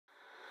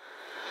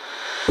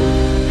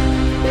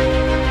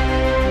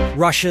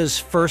Russia's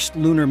first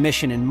lunar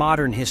mission in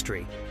modern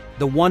history,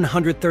 the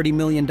 $130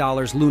 million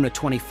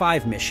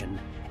Luna-25 mission,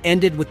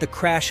 ended with the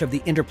crash of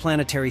the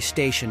interplanetary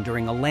station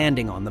during a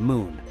landing on the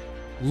moon.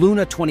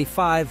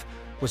 Luna-25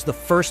 was the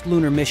first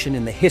lunar mission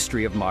in the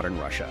history of modern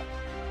Russia.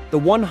 The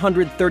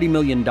 $130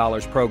 million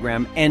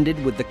program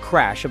ended with the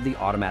crash of the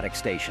automatic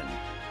station.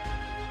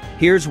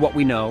 Here's what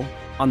we know.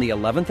 On the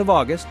 11th of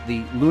August,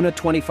 the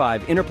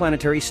Luna-25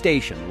 interplanetary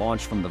station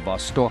launched from the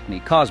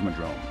Vostochny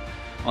cosmodrome.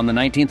 On the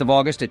 19th of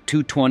August at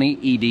 2:20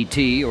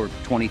 EDT, or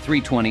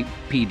 23:20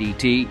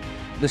 PDT,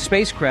 the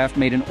spacecraft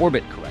made an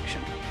orbit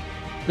correction.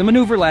 The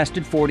maneuver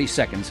lasted 40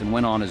 seconds and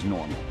went on as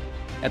normal.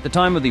 At the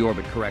time of the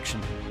orbit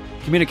correction,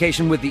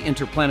 communication with the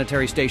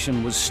interplanetary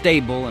station was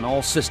stable and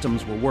all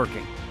systems were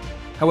working.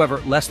 However,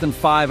 less than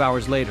 5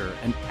 hours later,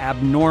 an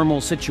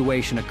abnormal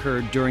situation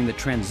occurred during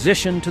the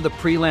transition to the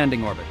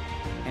pre-landing orbit.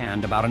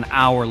 And about an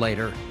hour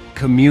later,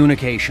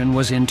 communication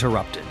was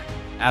interrupted.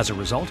 As a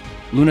result,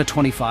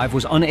 Luna-25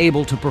 was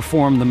unable to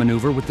perform the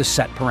maneuver with the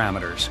set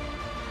parameters.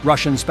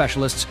 Russian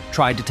specialists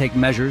tried to take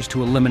measures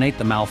to eliminate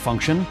the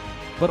malfunction,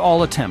 but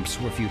all attempts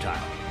were futile.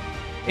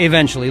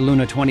 Eventually,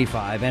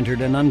 Luna-25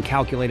 entered an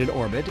uncalculated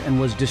orbit and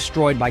was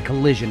destroyed by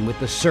collision with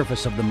the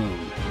surface of the moon.